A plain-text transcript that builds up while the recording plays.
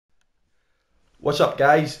What's up,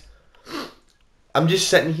 guys? I'm just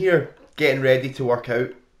sitting here getting ready to work out,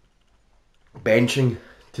 benching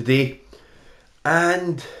today,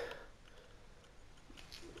 and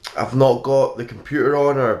I've not got the computer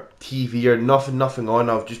on or TV or nothing on.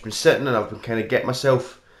 I've just been sitting and I've been kind of getting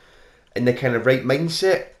myself in the kind of right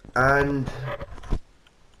mindset, and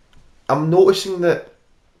I'm noticing that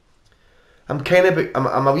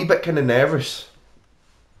I'm a wee bit kind of nervous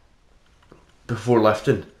before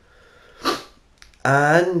lifting.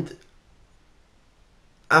 And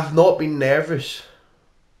I've not been nervous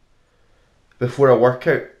before a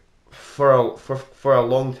workout for a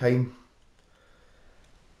long time,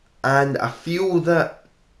 and I feel that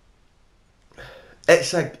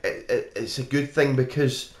it's a good thing,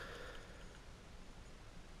 because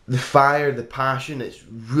the fire, the passion, it's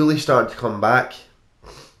really starting to come back,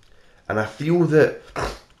 and I feel that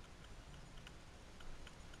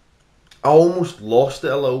I almost lost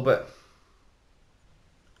it a little bit.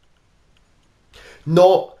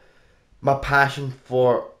 Not my passion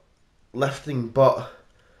for lifting, but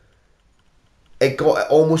it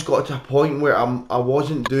almost got to a point where I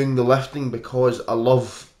wasn't doing the lifting because I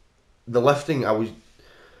love the lifting. I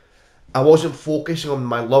wasn't focusing on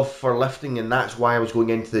my love for lifting, and that's why I was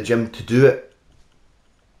going into the gym to do it.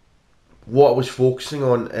 What I was focusing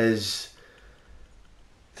on is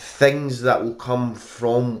things that will come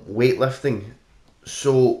from weightlifting.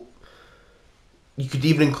 So you could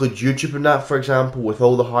even include YouTube in that, for example, with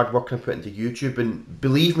all the hard work I put into YouTube. And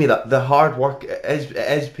believe me, that the hard work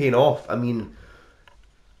is paying off. I mean,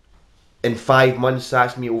 in 5 months,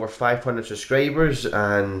 that's me over 500 subscribers,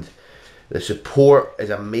 and the support is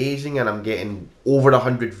amazing, and I'm getting over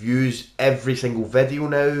 100 views every single video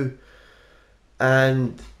now,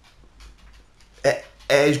 and it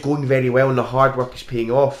is going very well, and the hard work is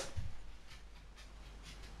paying off.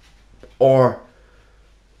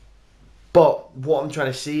 But what I'm trying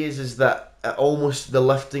to say is that almost the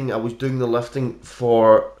lifting, I was doing the lifting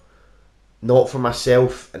not for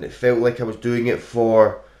myself, and it felt like I was doing it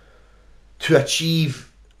to achieve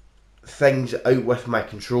things out with my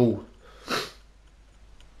control.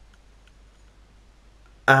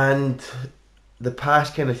 And the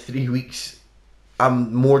past kind of 3 weeks,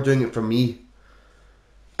 I'm more doing it for me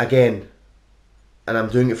again, and I'm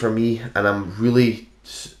doing it for me, and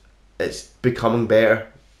it's becoming better.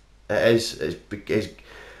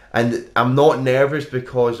 And I'm not nervous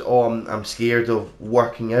because I'm scared of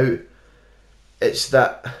working out. It's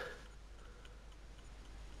that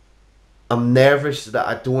I'm nervous that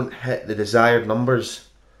I don't hit the desired numbers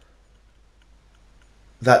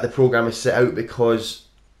that the program has set out, because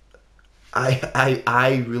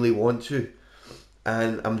I really want to,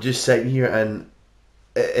 and I'm just sitting here, and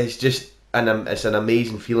it's an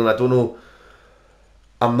amazing feeling. I don't know,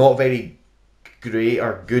 I'm not very great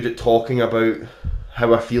or good at talking about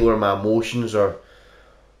how I feel or my emotions, so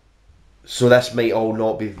this might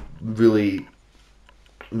not be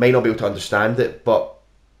able to understand it, but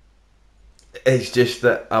it's just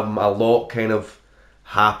that I'm a lot kind of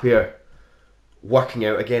happier working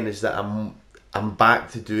out again. Is that I'm back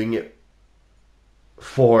to doing it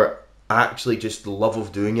for actually just the love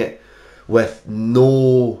of doing it, with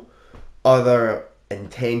no other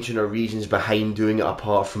intention or reasons behind doing it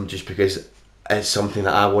apart from just because it's something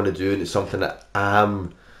that I want to do, and it's something that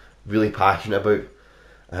I'm really passionate about,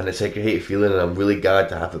 and it's a great feeling, and I'm really glad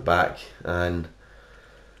to have it back. And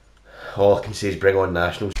all I can say is bring on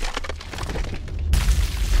nationals.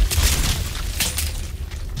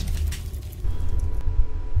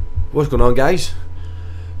 What's going on, guys?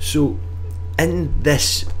 So in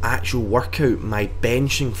this actual workout, my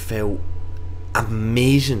benching felt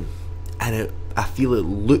amazing, and I feel it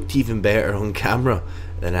looked even better on camera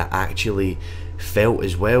than it actually felt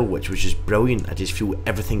as well, which was just brilliant. I just feel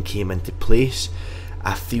everything came into place.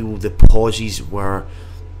 I feel the pauses were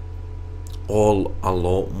all a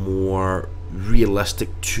lot more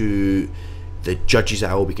realistic to the judges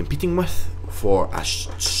that I will be competing with for a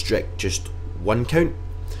strict just one count,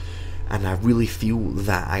 and I really feel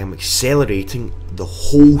that I am accelerating the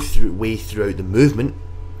whole way throughout the movement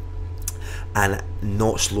and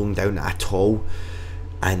not slowing down at all,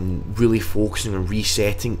 and really focusing on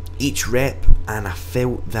resetting each rep. And I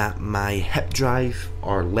felt that my hip drive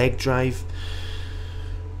or leg drive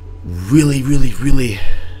really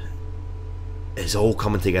is all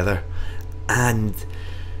coming together. And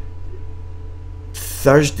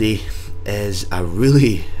Thursday is a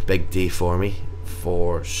really big day for me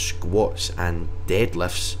for squats and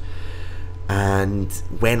deadlifts, and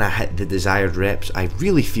when I hit the desired reps, I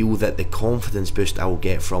really feel that the confidence boost I will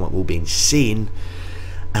get from it will be insane,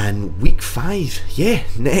 And week 5, yeah,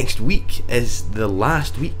 next week is the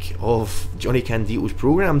last week of Johnny Candido's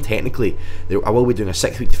programme. Technically, I will be doing a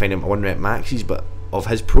 6th week to find out my 1 rep maxes, but of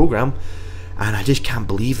his programme, and I just can't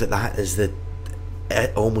believe that that is it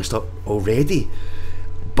almost up already.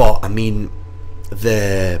 But I mean,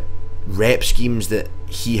 the rep schemes that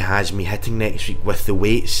he has me hitting next week with the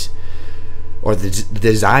weights, or the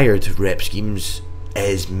desired rep schemes,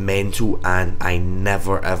 is mental, and I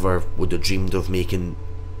never ever would have dreamed of making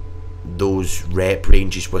those rep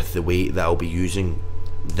ranges with the weight that I'll be using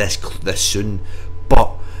this soon.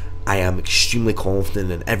 But I am extremely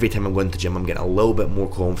confident, and every time I'm going to the gym I'm getting a little bit more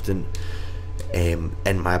confident in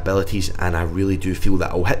my abilities, and I really do feel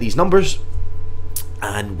that I'll hit these numbers,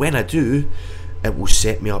 and when I do, it will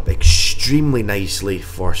set me up extremely nicely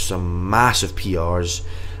for some massive PRs,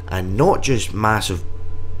 and not just massive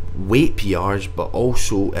weight PRs, but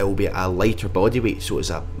also it will be a lighter body weight, so it's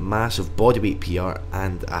a massive body weight PR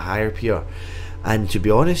and a higher PR. And to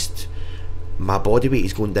be honest, my body weight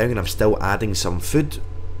is going down and I'm still adding some food,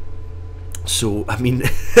 so I mean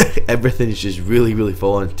everything's just really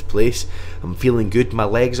falling into place. I'm feeling good. My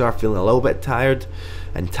legs are feeling a little bit tired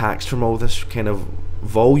and taxed from all this kind of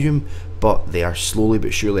volume, but they are slowly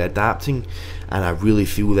but surely adapting, and I really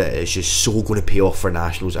feel that it's just so going to pay off for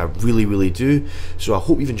nationals. I really do. So I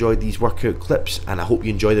hope you've enjoyed these workout clips, and I hope you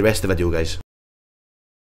enjoy the rest of the video, guys.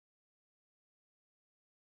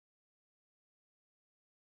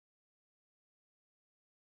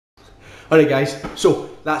 Alright guys, so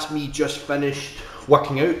that's me just finished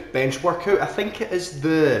working out, bench workout. I think it is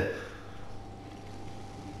the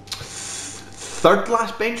 3rd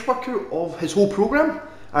last bench workout of his whole programme,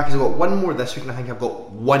 because I've got 1 more this week and I think I've got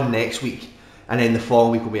 1 next week, and then the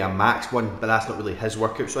following week will be a max one, but that's not really his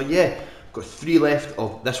workout. So yeah, I've got 3 left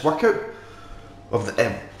of this workout, of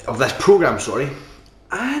this programme, sorry.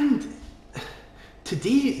 And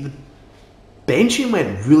today the benching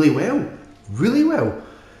went really well.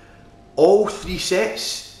 All 3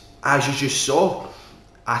 sets, as you just saw,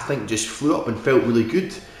 I think just flew up and felt really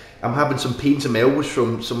good. I'm having some pains in my elbows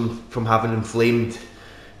from having inflamed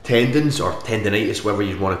tendons, or tendinitis, whatever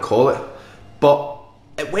you want to call it, but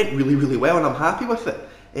it went really well and I'm happy with it.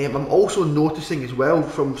 I'm also noticing as well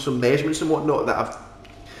from some measurements and whatnot that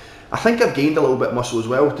I think I've gained a little bit of muscle as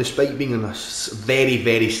well, despite being in a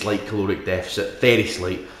very slight caloric deficit, very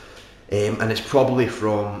slight, and it's probably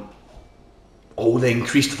from all the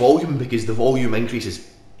increased volume, because the volume increase is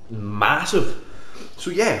massive. So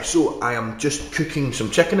yeah, so I am just cooking some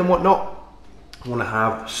chicken and whatnot. I want to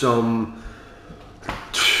have some,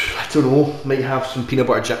 I don't know, might have some peanut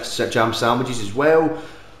butter jam sandwiches as well.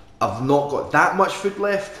 I've not got that much food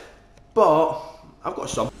left, but I've got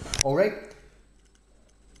some. Alright,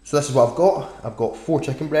 so this is what I've got. I've got 4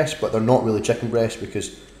 chicken breasts, but they're not really chicken breasts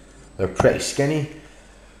because they're pretty skinny.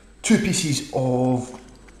 2 pieces of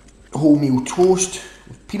wholemeal toast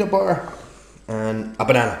with peanut butter and a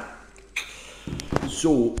banana.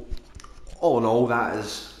 So all in all, that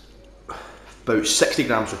is about 60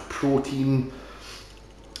 grams of protein,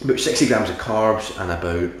 about 60 grams of carbs, and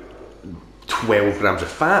about 12 grams of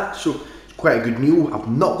fat. So it's quite a good meal. I've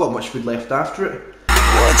not got much food left after it.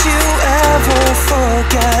 Would you ever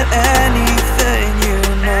forget